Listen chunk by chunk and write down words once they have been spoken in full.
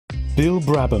Bill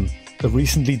Brabham, a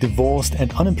recently divorced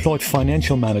and unemployed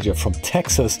financial manager from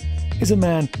Texas, is a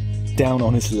man down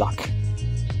on his luck.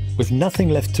 With nothing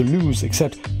left to lose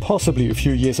except possibly a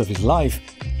few years of his life,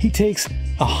 he takes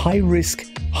a high-risk,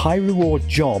 high-reward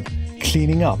job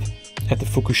cleaning up at the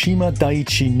Fukushima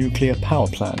Daiichi nuclear power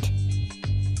plant.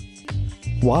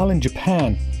 While in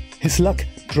Japan, his luck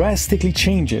drastically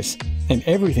changes and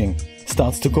everything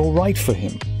starts to go right for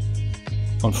him.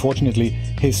 Unfortunately,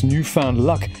 his newfound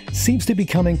luck seems to be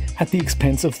coming at the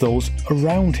expense of those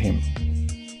around him.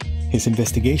 His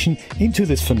investigation into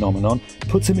this phenomenon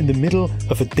puts him in the middle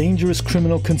of a dangerous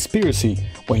criminal conspiracy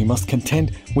where he must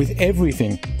contend with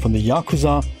everything from the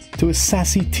Yakuza to a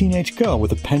sassy teenage girl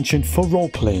with a penchant for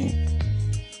role-playing.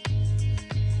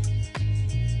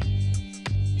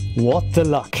 What the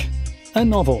Luck? A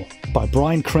novel by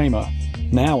Brian Cramer,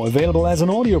 now available as an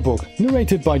audiobook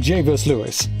narrated by J.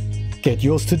 Lewis. Get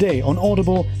yours today on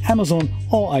Audible, Amazon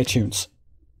or iTunes.